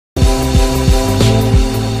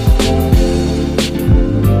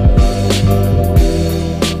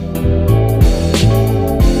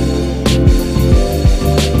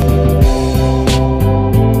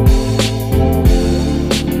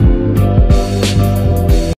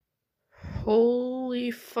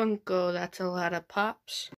Funko. That's a lot of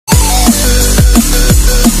pops.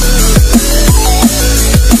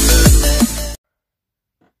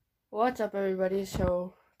 What's up, everybody?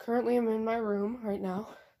 So, currently I'm in my room right now,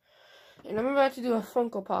 and I'm about to do a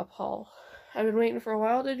Funko Pop haul. I've been waiting for a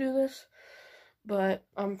while to do this, but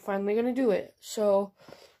I'm finally gonna do it. So,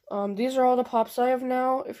 these are all the pops I have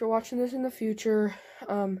now. If you're watching this in the future,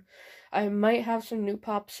 I might have some new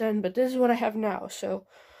pops in, but this is what I have now, so,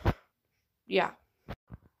 yeah.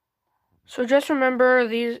 So just remember,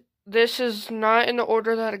 this is not in the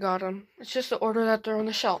order that I got them. It's just the order that they're on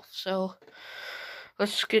the shelf. So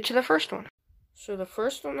let's get to the first one. So the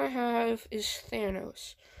first one I have is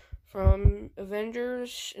Thanos from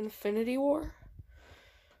Avengers Infinity War.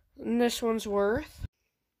 And this one's worth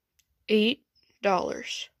 $8.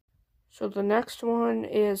 So the next one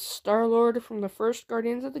is Star-Lord from the first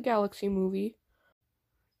Guardians of the Galaxy movie.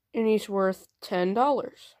 And he's worth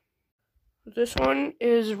 $10. This one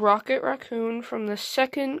is Rocket Raccoon from the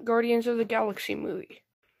second Guardians of the Galaxy movie.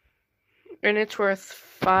 And it's worth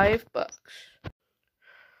 $5.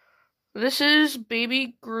 This is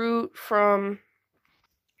Baby Groot from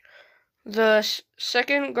the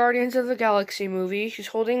second Guardians of the Galaxy movie. He's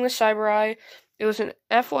holding the Cyber Eye. It was an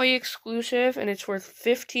FYE exclusive, and it's worth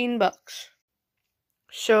 $15.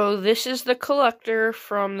 So this is the collector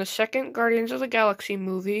from the second Guardians of the Galaxy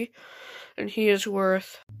movie, and he is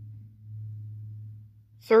worth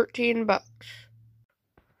 $13.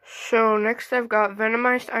 So next I've got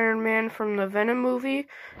Venomized Iron Man from the Venom movie,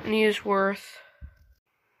 and he is worth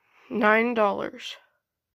 $9.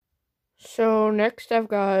 So next I've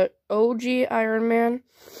got OG Iron Man.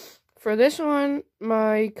 For this one,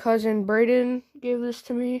 my cousin Brayden gave this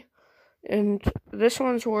to me, and this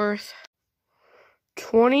one's worth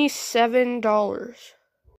 $27.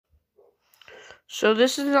 So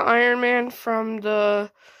this is the Iron Man from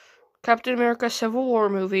the Captain America Civil War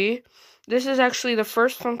movie. This is actually the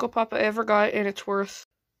first Funko Pop I ever got, and it's worth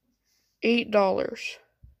 $8.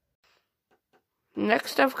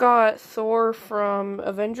 Next, I've got Thor from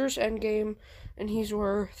Avengers Endgame, and he's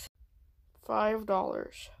worth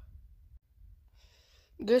 $5.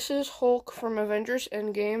 This is Hulk from Avengers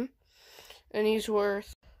Endgame, and he's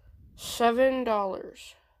worth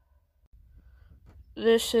 $7.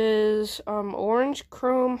 This is Orange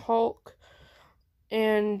Chrome Hulk,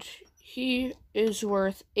 and he is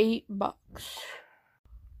worth $8.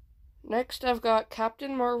 Next, I've got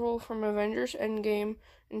Captain Marvel from Avengers Endgame,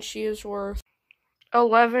 and she is worth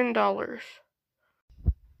 $11.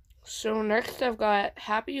 So next, I've got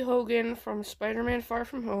Happy Hogan from Spider-Man Far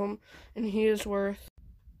From Home, and he is worth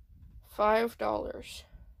 $5.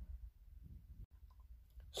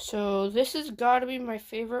 So this has got to be my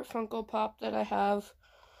favorite Funko Pop that I have.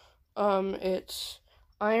 It's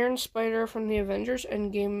Iron Spider from the Avengers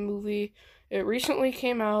Endgame movie. It recently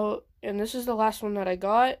came out, and this is the last one that I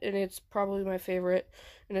got, and it's probably my favorite,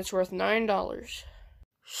 and it's worth $9.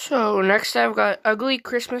 So next I've got Ugly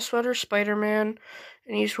Christmas Sweater Spider-Man,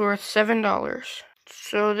 and he's worth $7.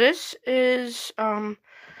 So this is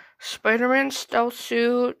Spider-Man Stealth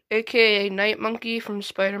Suit, aka Night Monkey from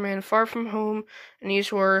Spider-Man Far From Home, and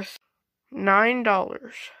he's worth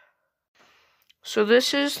 $9. So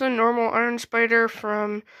this is the normal Iron Spider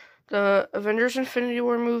from the Avengers Infinity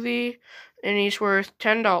War movie, and he's worth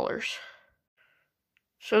 $10.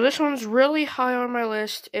 So this one's really high on my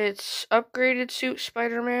list. It's Upgraded Suit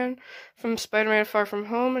Spider-Man from Spider-Man Far From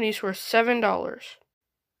Home, and he's worth $7.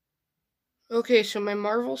 Okay, so my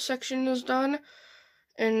Marvel section is done,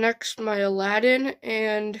 and next my Aladdin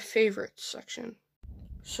and favorites section.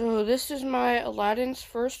 So this is my Aladdin's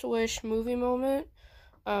First Wish movie moment.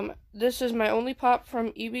 This is my only pop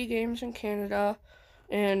from EB Games in Canada,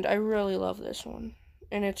 and I really love this one.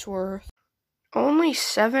 And it's worth only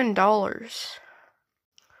 $7.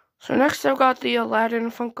 So next I've got the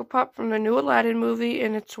Aladdin Funko Pop from the new Aladdin movie,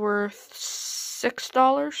 and it's worth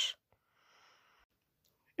 $6.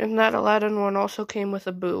 And that Aladdin one also came with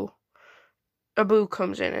a Boo. A Boo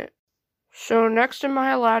comes in it. So next in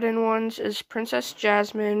my Aladdin ones is Princess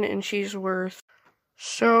Jasmine, and she's worth.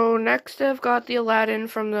 So next I've got the Aladdin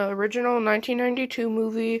from the original 1992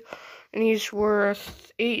 movie, and he's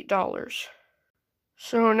worth $8.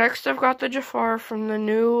 So next I've got the Jafar from the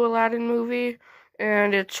new Aladdin movie,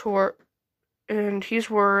 and he's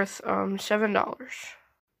worth $7.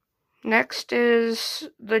 Next is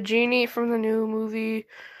the Genie from the new movie,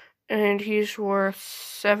 and he's worth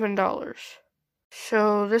 $7.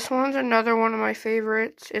 So this one's another one of my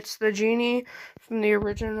favorites. It's the Genie from the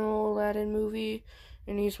original Aladdin movie,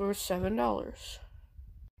 and he's worth $7.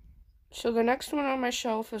 So the next one on my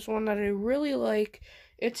shelf is one that I really like.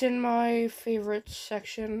 It's in my favorites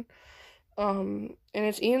section, And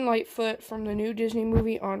it's Ian Lightfoot from the new Disney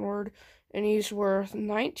movie Onward, and he's worth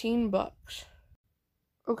 $19.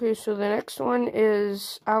 Okay, so the next one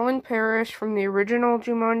is Alan Parrish from the original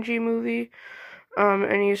Jumanji movie,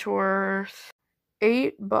 and he's worth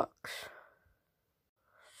 $8.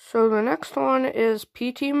 So the next one is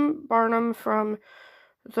P.T. Barnum from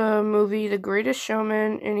the movie The Greatest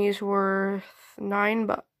Showman, and he's worth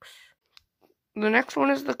 $9. The next one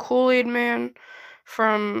is the Kool-Aid Man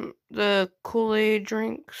from the Kool-Aid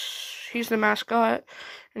drinks. He's the mascot,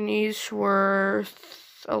 and he's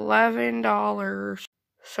worth $11.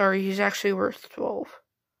 Sorry, he's actually worth $12.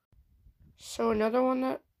 So another one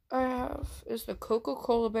that I have is the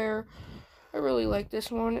Coca-Cola Bear. I really like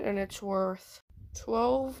this one, and it's worth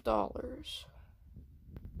 $12.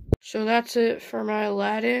 So that's it for my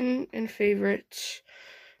Aladdin and favorites.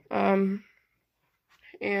 And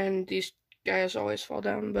these guys always fall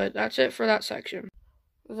down, but that's it for that section.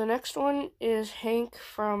 The next one is Hank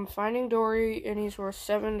from Finding Dory, and he's worth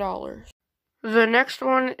 $7. The next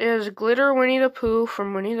one is Glitter Winnie the Pooh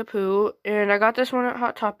from Winnie the Pooh, and I got this one at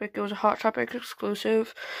Hot Topic. It was a Hot Topic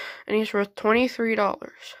exclusive, and he's worth $23.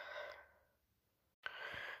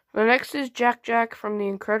 The next is Jack Jack from The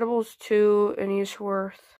Incredibles 2, and he's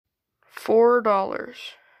worth $4.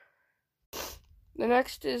 The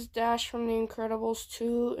next is Dash from The Incredibles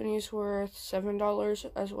 2, and he's worth $7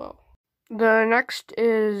 as well. The next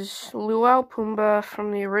is Luau Pumbaa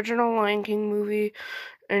from the original Lion King movie,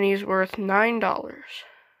 and he's worth $9.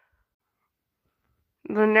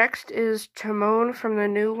 The next is Timon from the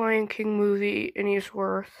new Lion King movie, and he's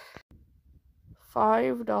worth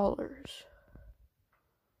 $5.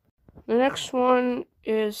 The next one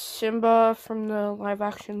is Simba from the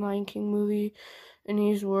live-action Lion King movie, and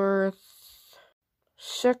he's worth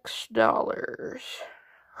 $6.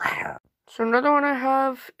 So another one I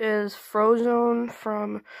have is Frozone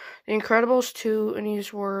from The Incredibles 2, and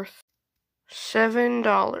he's worth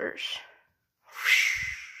 $7.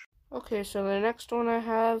 Okay, so the next one I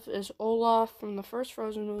have is Olaf from the first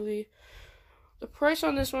Frozen movie. The price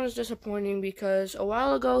on this one is disappointing because a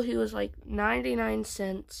while ago he was like 99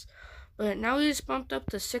 cents, but now he's bumped up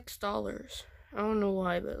to $6. I don't know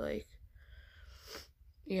why, but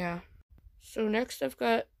yeah. So next I've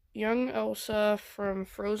got young Elsa from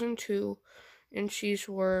Frozen 2, and she's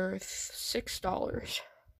worth $6.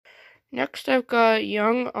 Next I've got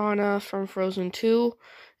young Anna from Frozen 2,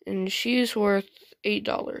 and she's worth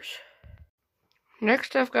 $8.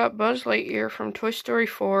 Next I've got Buzz Lightyear from Toy Story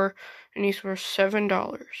 4, and he's worth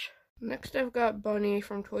 $7. Next I've got Bunny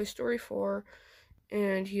from Toy Story 4,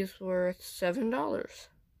 and he's worth $7.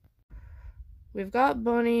 We've got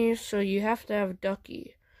Bunny, so you have to have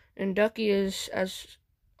Ducky, and Ducky is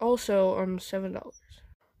also $7.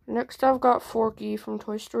 Next I've got Forky from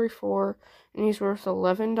Toy Story 4, and he's worth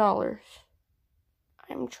 $11.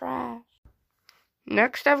 I'm trash.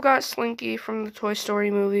 Next I've got Slinky from the Toy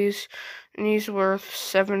Story movies, and he's worth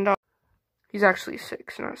 $7. He's actually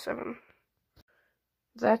 6, not 7.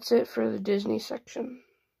 That's it for the Disney section.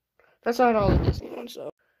 That's not all the Disney ones, though.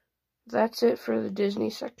 That's it for the Disney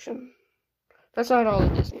section. That's not all the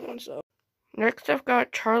Disney ones, though. Next I've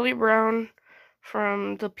got Charlie Brown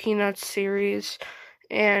from the Peanuts series,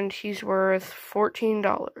 and he's worth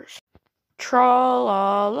 $14.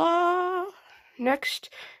 Tra-la-la. Next,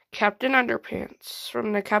 Captain Underpants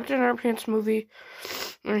from the Captain Underpants movie,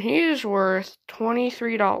 and he is worth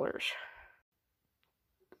 $23.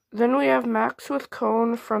 Then we have Max with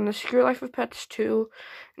Cone from The Secret Life of Pets 2,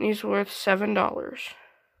 and he's worth $7.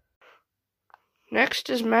 Next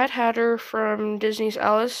is Mad Hatter from Disney's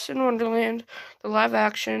Alice in Wonderland, the live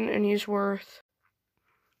action, and he's worth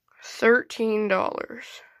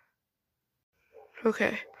 $13.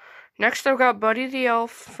 Okay. Next I've got Buddy the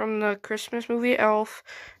Elf from the Christmas movie Elf,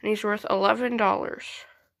 and he's worth $11.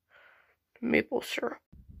 Maple syrup.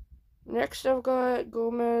 Next I've got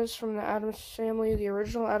Gomez from the Addams Family, the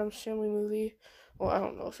original Addams Family movie. Well, I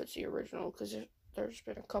don't know if it's the original because there's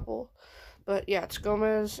been a couple. But yeah, it's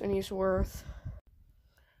Gomez, and he's worth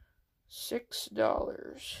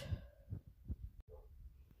 $6.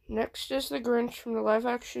 Next is the Grinch from the live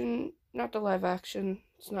action, not the live action,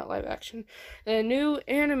 it's not live action, the new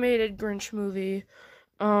animated Grinch movie.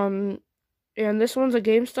 And this one's a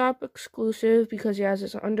GameStop exclusive because he has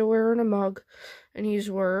his underwear and a mug, and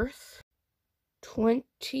he's worth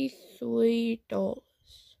 $23.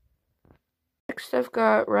 Next, I've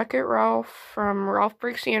got Wreck-It Ralph from Ralph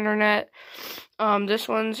Breaks the Internet. This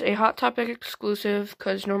one's a Hot Topic exclusive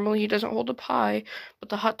because normally he doesn't hold a pie, but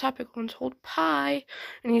the Hot Topic ones hold pie,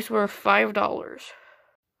 and he's worth $5.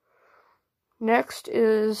 Next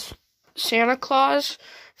is Santa Claus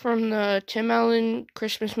from the Tim Allen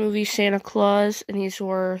Christmas movie Santa Claus, and he's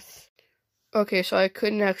worth... Okay, so I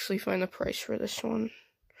couldn't actually find the price for this one,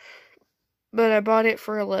 but I bought it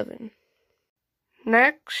for $11.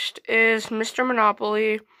 Next is Mr.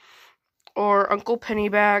 Monopoly, or Uncle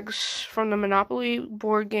Pennybags from the Monopoly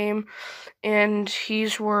board game, and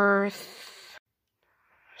he's worth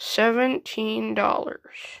 $17.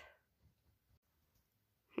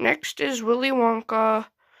 Next is Willy Wonka,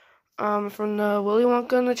 from the Willy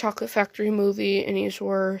Wonka and the Chocolate Factory movie, and he's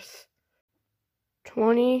worth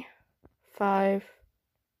 $25.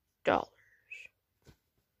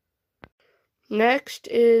 Next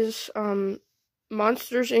is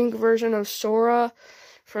Monsters Inc. version of Sora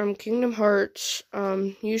from Kingdom Hearts.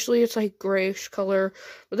 Usually it's like grayish color,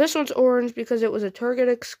 but this one's orange because it was a Target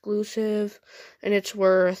exclusive, and it's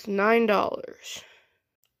worth $9.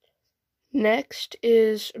 Next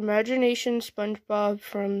is Imagination SpongeBob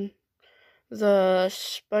from the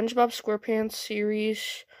SpongeBob SquarePants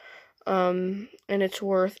series, and it's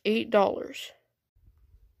worth $8.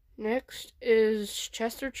 Next is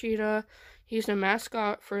Chester Cheetah. He's the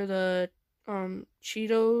mascot for the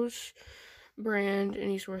Cheetos brand,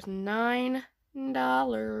 and he's worth $9.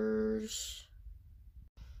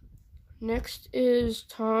 Next is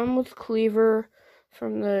Tom with Cleaver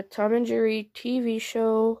from the Tom and Jerry TV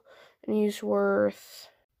show, and he's worth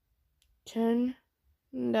 $10.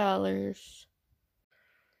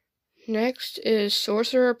 Next is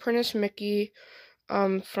Sorcerer Apprentice Mickey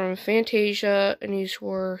from Fantasia, and he's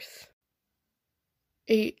worth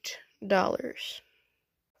 $8.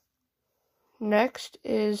 Next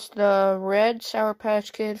is the red Sour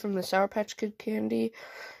Patch Kid from the Sour Patch Kid candy,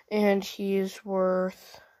 and he's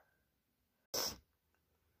worth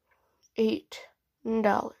 $8.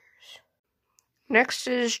 Next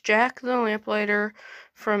is Jack the Lamplighter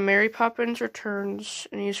from Mary Poppins Returns,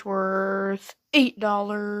 and he's worth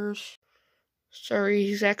 $8. Sorry,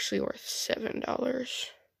 he's actually worth $7.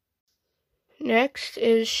 Next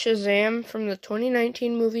is Shazam from the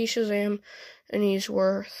 2019 movie Shazam, and he's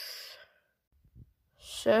worth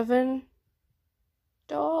 $7.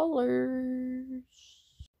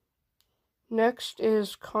 Next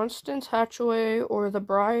is Constance Hatchaway, or the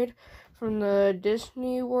Bride, from the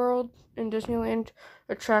Disney World and Disneyland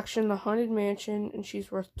attraction, The Haunted Mansion, and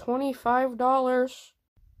she's worth $25.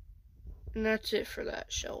 And that's it for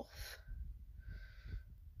that shelf.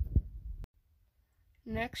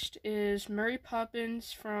 Next is Mary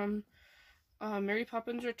Poppins from Mary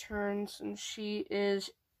Poppins Returns, and she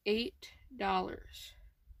is $8.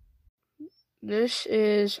 This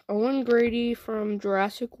is Owen Grady from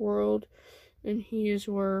Jurassic World, and he is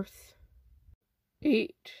worth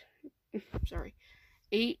 $8.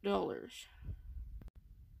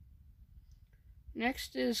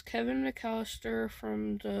 Next is Kevin McAllister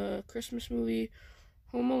from the Christmas movie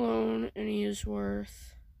Home Alone, and he is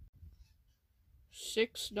worth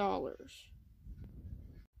 $6.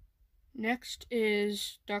 Next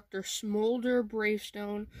is Dr. Smolder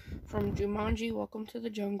Bravestone from Jumanji Welcome to the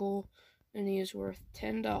Jungle, and he is worth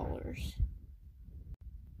 $10.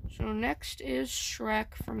 So next is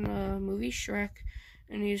Shrek from the movie Shrek,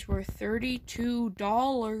 and he's worth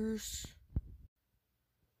 $32.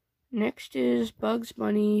 Next is Bugs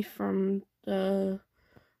Bunny from the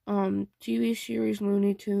TV series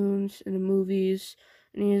Looney Tunes and the movies,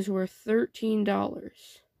 and he is worth $13.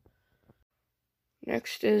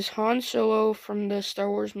 Next is Han Solo from the Star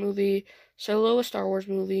Wars movie Solo, a Star Wars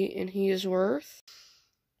movie, and he is worth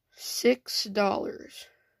 $6.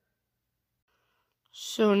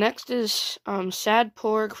 So next is Sad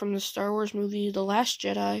Porg from the Star Wars movie The Last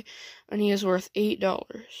Jedi, and he is worth $8.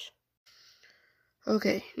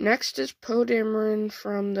 Okay, next is Poe Dameron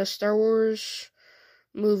from the Star Wars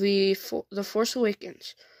movie The Force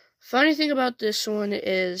Awakens. Funny thing about this one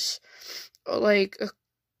is, like,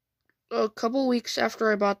 a couple weeks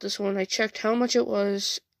after I bought this one, I checked how much it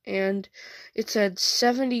was, and it said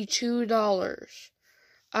 $72.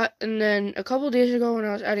 And then a couple days ago, when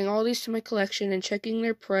I was adding all these to my collection and checking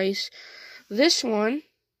their price, this one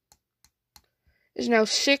is now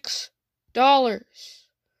 $6.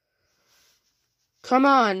 Come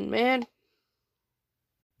on, man.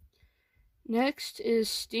 Next is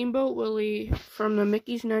Steamboat Willie from the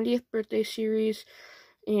Mickey's 90th birthday series,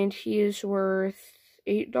 and he is worth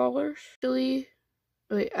 $8.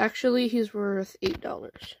 Actually, he's worth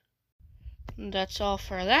 $8. And that's all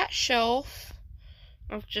for that shelf.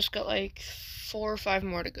 I've just got like 4 or 5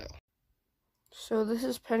 more to go. So this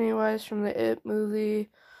is Pennywise from the It movie,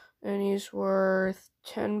 and he's worth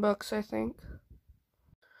 $10, I think.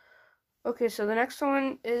 Okay, so the next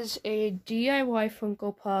one is a DIY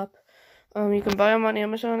Funko Pop You can buy them on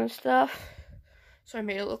Amazon and stuff. So I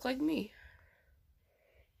made it look like me.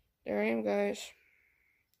 There I am, guys.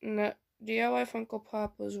 And that DIY Funko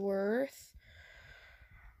Pop was worth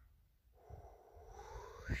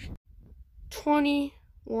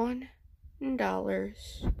 $21.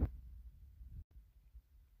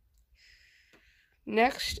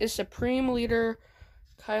 Next is Supreme Leader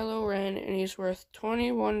Kylo Ren, and he's worth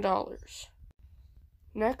 $21.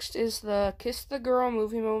 Next is the Kiss the Girl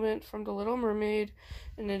movie moment from The Little Mermaid,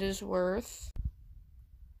 and it is worth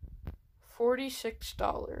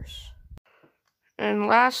 $46. And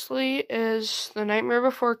lastly is The Nightmare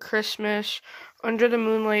Before Christmas Under the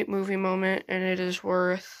Moonlight movie moment, and it is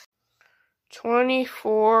worth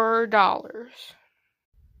 $24.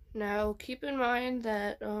 Now, keep in mind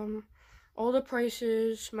that all the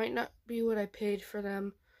prices might not be what I paid for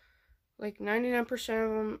them. Like 99% of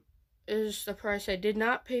them is the price I did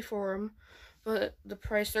not pay for them, but the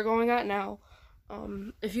price they're going at now.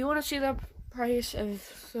 If you want to see the price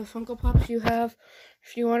of the Funko Pops you have,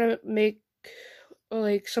 if you want to make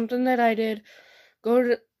like something that I did, go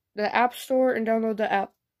to the App Store and download the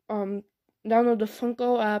app. Download the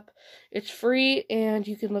Funko app. It's free, and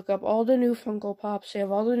you can look up all the new Funko Pops. They have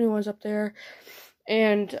all the new ones up there.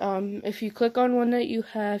 And if you click on one that you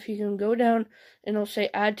have, you can go down and it'll say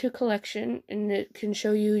add to collection, and it can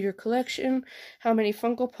show you your collection, how many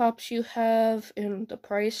Funko Pops you have, and the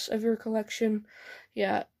price of your collection.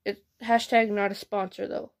 Yeah, it hashtag not a sponsor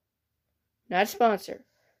though. Not a sponsor.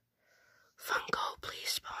 Funko, please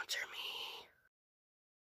sponsor me.